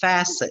different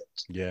facet.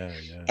 Yeah.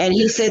 And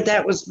he said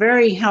that was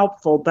very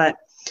helpful, but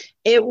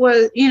it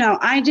was,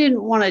 I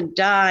didn't want to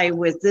die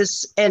with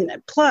this.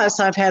 And plus,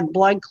 I've had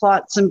blood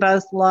clots in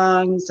both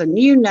lungs and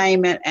you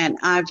name it, and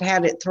I've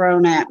had it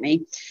thrown at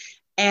me.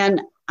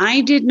 And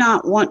I did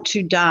not want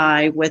to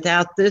die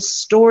without this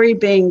story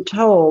being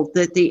told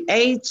that the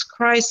AIDS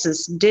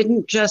crisis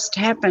didn't just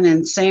happen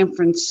in San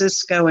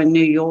Francisco and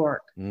New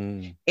York.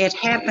 It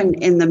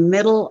happened in the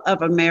middle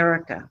of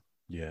America.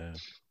 Yeah.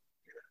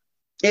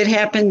 It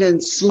happened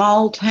in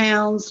small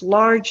towns,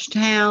 large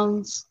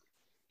towns,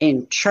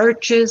 in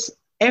churches,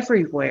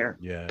 everywhere.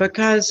 Yeah.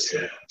 Because,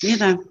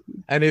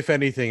 And if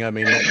anything, I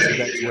mean,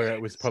 that's where it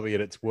was probably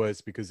at its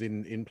worst, because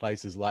in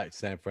places like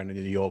San Fran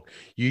and New York,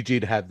 you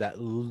did have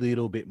that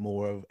little bit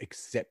more of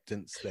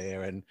acceptance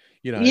there, and,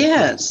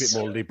 yes, a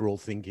bit more liberal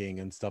thinking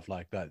and stuff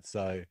like that.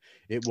 So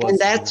it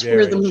was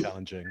very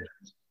challenging.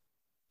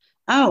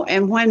 Oh,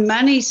 and when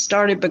money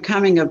started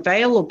becoming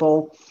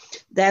available,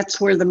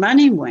 that's where the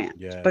money went.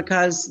 Yeah.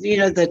 Because,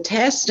 the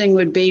testing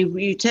would be,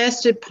 you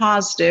tested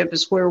positive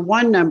is where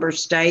one number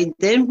stayed.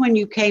 Then when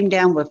you came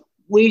down with,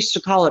 we used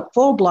to call it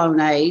full-blown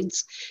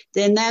AIDS,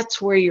 then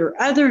that's where your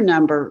other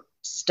number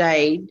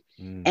stayed.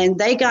 And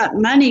they got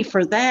money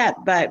for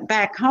that. But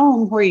back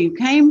home where you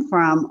came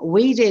from,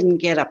 we didn't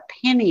get a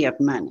penny of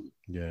money.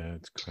 Yeah,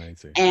 it's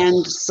crazy.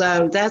 And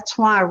so that's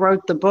why I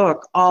wrote the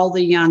book, All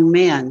the Young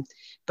Men,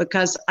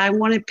 because I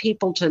wanted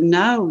people to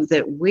know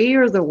that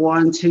we're the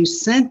ones who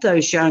sent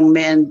those young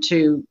men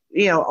to,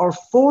 or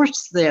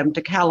forced them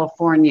to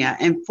California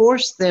and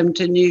forced them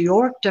to New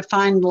York to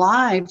find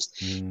lives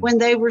when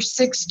they were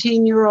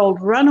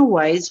 16-year-old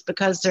runaways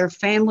because their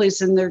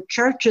families and their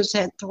churches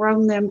had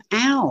thrown them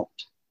out.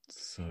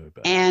 So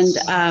bad.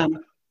 And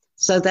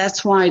so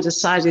that's why I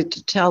decided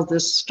to tell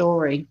this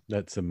story.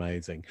 That's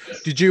amazing.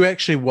 Did you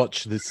actually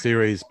watch the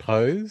series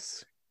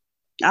Pose?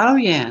 Oh,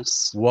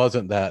 yes.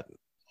 Wasn't that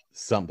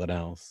something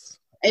else?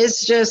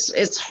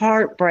 It's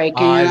heartbreaking.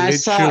 I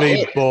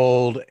literally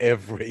bawled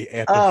every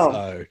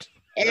episode.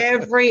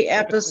 Every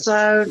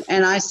episode.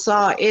 And I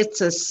saw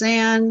It's a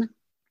Sin.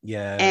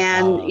 Yeah.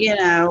 And,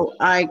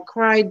 I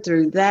cried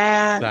through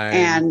that.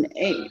 Same.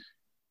 And,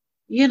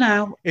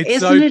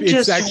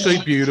 it's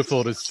actually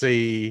beautiful to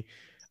see.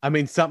 I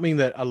mean, something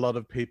that a lot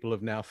of people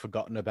have now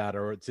forgotten about,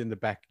 or it's in the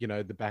back,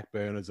 the back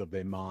burners of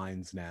their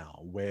minds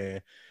now,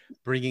 where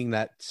bringing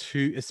that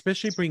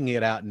especially bringing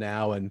it out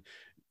now, and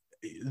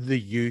the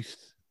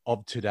youth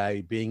of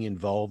today being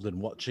involved and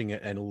watching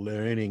it and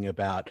learning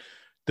about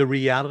the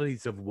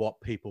realities of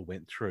what people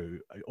went through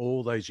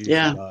all those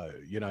years ago.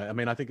 I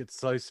mean, I think it's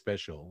so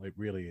special. It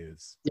really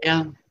is.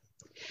 Yeah.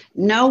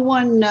 No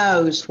one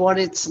knows what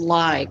it's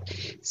like.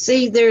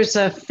 See, there's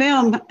a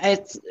film,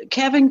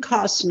 Kevin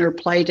Costner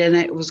played in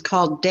it. It was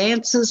called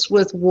Dances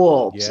with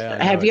Wolves.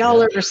 Yeah, Have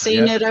y'all ever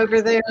seen it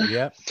over there?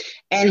 Yep.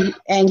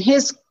 And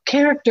his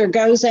character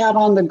goes out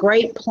on the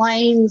Great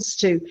Plains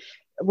to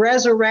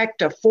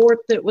resurrect a fort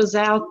that was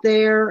out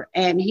there,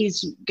 and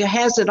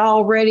has it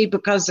all ready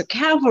because the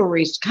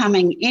cavalry's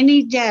coming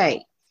any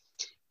day.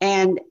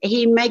 And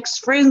he makes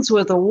friends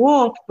with a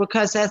wolf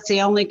because that's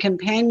the only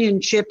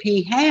companionship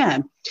he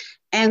had.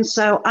 And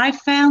so I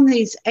found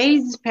these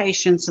AIDS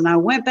patients, and I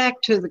went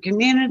back to the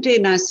community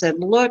and I said,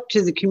 look,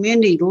 to the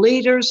community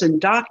leaders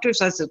and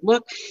doctors, I said,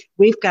 look,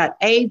 we've got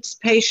AIDS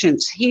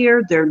patients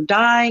here. They're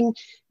dying.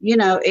 You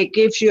know, it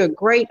gives you a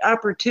great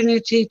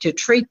opportunity to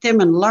treat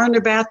them and learn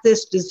about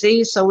this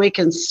disease so we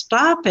can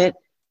stop it,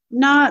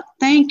 not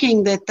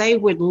thinking that they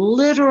would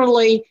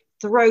literally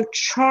throw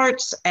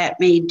charts at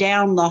me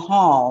down the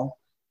hall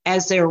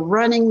as they're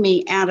running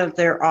me out of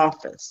their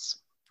office.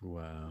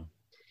 Wow.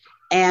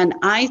 And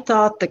I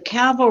thought the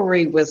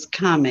cavalry was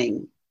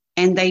coming,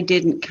 and they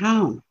didn't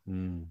come.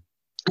 And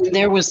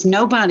there was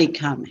nobody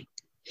coming,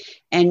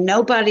 and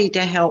nobody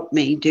to help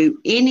me do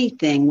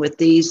anything with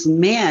these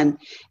men.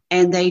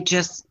 And they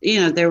just,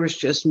 there was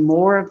just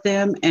more of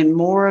them and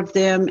more of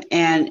them.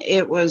 And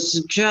it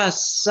was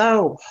just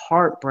so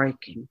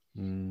heartbreaking.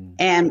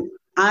 And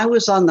I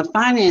was on the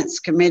finance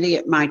committee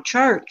at my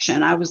church,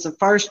 and I was the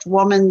first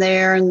woman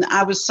there, and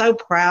I was so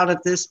proud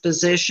of this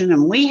position.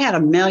 And we had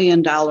 $1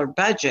 million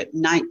budget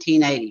in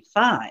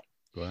 1985.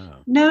 Wow.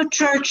 No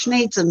church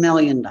needs $1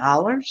 million.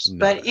 No.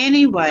 But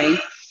anyway,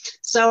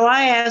 so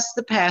I asked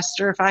the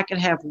pastor if I could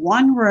have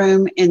one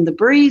room in the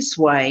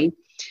breezeway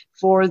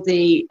for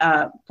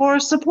a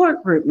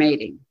support group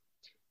meeting.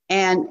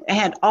 And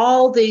had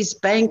all these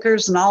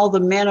bankers and all the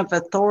men of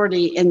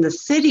authority in the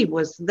city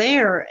was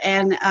there.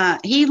 And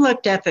he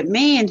looked up at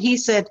me and he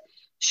said,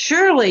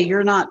 surely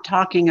you're not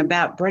talking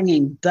about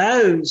bringing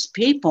those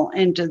people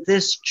into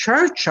this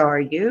church, are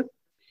you?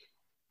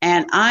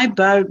 And I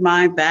bowed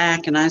my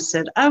back and I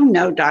said, oh,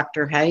 no,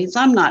 Dr. Hayes,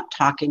 I'm not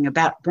talking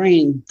about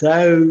bringing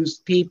those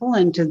people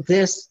into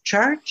this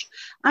church.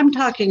 I'm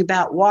talking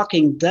about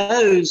walking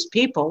those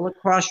people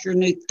across your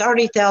new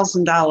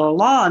 $30,000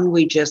 lawn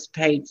we just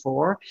paid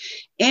for,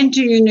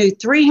 into your new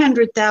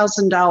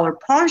 $300,000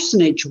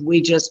 parsonage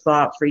we just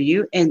bought for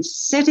you, and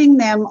sitting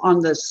them on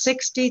the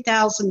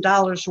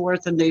 $60,000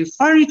 worth of new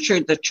furniture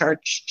the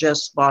church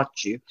just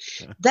bought you.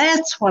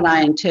 That's what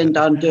I intend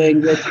on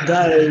doing with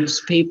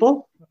those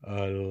people.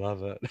 I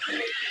love it.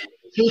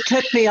 He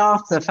took me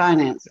off the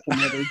finance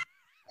committee.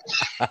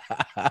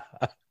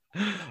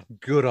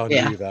 Good on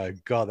you, though.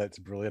 God, that's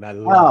brilliant. I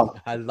love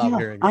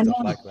hearing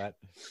stuff like that.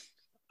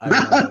 I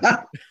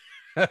love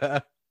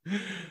it.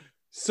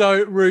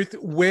 So, Ruth,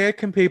 where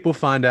can people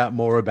find out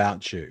more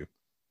about you?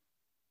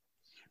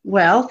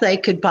 Well, they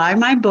could buy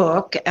my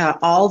book,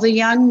 All the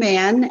Young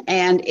Men,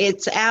 and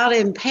it's out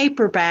in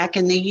paperback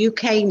in the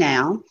UK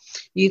now.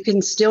 You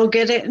can still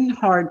get it in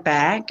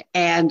hardback,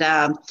 and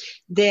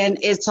then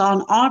it's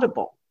on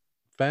Audible.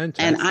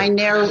 Fantastic.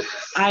 And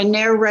I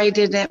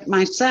narrated it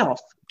myself.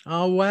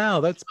 Oh,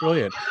 wow. That's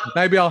brilliant.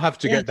 Maybe I'll have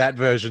to get that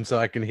version so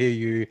I can hear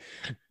you talk.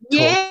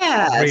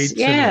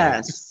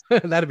 Yes.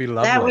 That'd be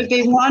lovely. That would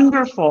be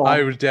wonderful.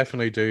 I would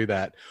definitely do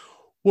that.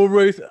 Well,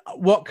 Ruth,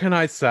 what can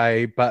I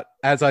say? But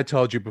as I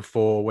told you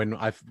before,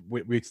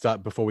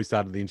 before we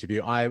started the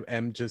interview, I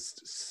am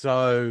just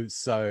so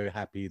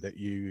happy that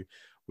you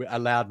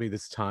allowed me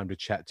this time to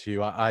chat to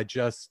you. I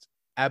just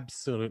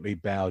absolutely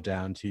bow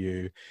down to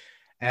you.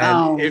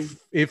 And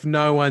if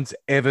no one's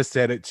ever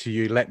said it to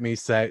you, let me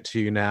say it to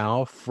you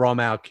now from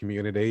our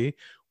community.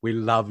 We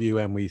love you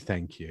and we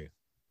thank you.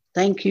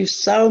 Thank you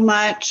so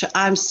much.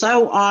 I'm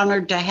so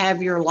honored to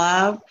have your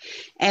love.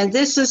 And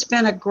this has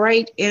been a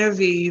great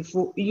interview.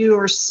 You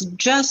are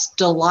just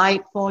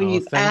delightful.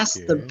 You've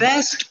asked the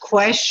best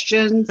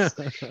questions.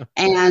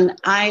 And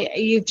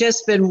you've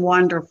just been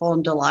wonderful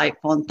and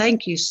delightful. And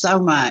thank you so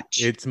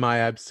much. It's my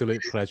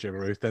absolute pleasure,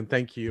 Ruth. And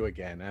thank you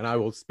again. And I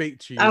will speak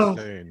to you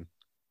soon.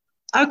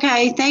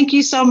 Okay. Thank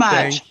you so much.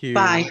 Thank you.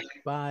 Bye.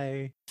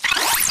 Bye.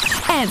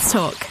 Ants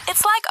Talk.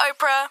 It's like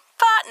Oprah,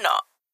 but not.